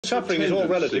suffering is all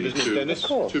relative, isn't it, Dennis? Of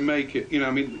course. To make it, you know,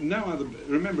 I mean, no other...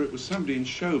 Remember, it was somebody in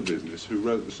show business who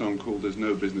wrote the song called There's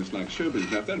No Business Like Show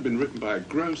Business. Now, if that had been written by a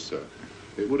grocer,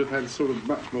 it would have had sort of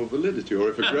much more validity, or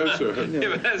if a grocer had... He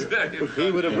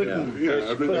would have written...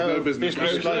 no business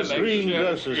like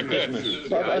greengrocer's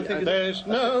business. I think there's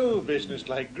no business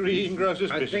like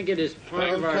greengrocer's business. I think it is part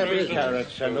of our business.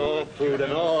 Carrots and all, food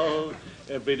and all.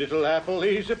 Every little apple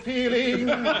is appealing.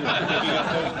 Looking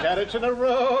at those carrots in a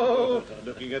row.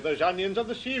 Looking at those onions on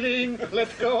the ceiling.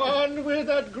 Let's go on with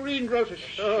that greengrocer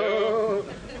show.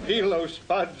 Feel those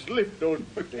spuds lift those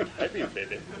heavy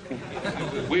baby.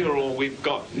 We are all we've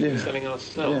got selling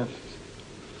ourselves.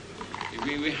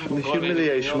 We haven't the got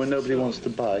humiliation when nobody wants to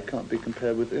buy can't be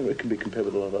compared with... It can be compared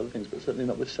with a lot of other things, but certainly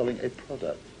not with selling a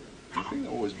product. The thing that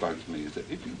always bugs me is that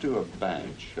if you do a bad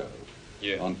show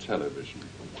on television,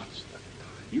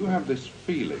 you have this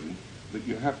feeling that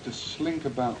you have to slink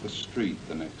about the street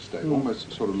the next day,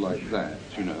 almost sort of like that,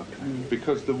 you know,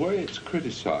 because the way it's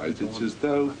criticised, it's as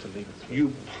though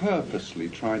you purposely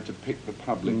tried to pick the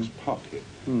public's pocket.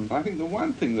 And I think the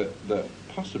one thing that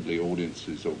possibly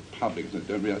audiences or publics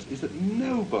don't realise is that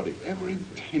nobody ever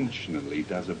intentionally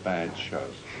does a bad show.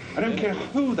 I don't care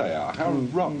who they are, how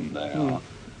rotten they are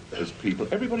as people.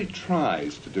 Everybody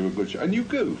tries to do a good show, and you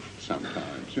goof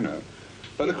sometimes, you know.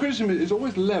 But the criticism is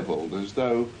always levelled as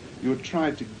though you had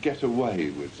tried to get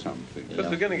away with something. But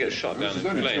they're going to get shot down in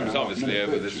flames, obviously,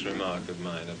 over this remark of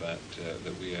mine about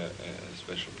that we are a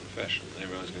special profession.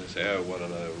 Everyone's going to say, oh, what a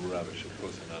load of rubbish, of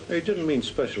course they're not. He didn't mean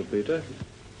special, Peter.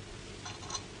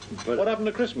 But what happened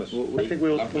to Christmas? Well, I think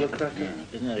we'll pull a cracker.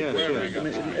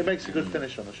 It makes a good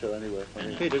finish on the show anyway.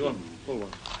 Peter, go on, pull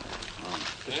one.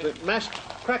 The mass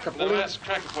cracker pulling. The mass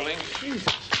cracker pulling.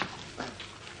 Jesus.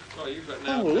 Oh, you've got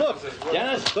now. Oh, look!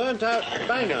 Yes, burnt out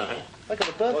banger. I got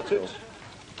a birthday.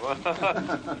 Put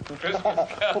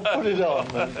it on.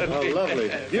 Oh, lovely.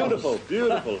 Beautiful,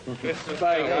 beautiful.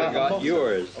 I got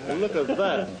yours. Oh, look at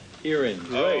that. Earrings.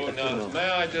 Oh, no. May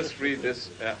I just read this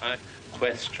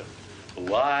Question.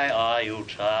 Why are you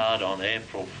tired on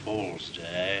April Fool's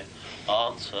Day?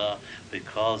 Answer,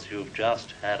 because you've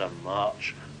just had a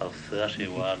march of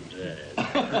 31 days.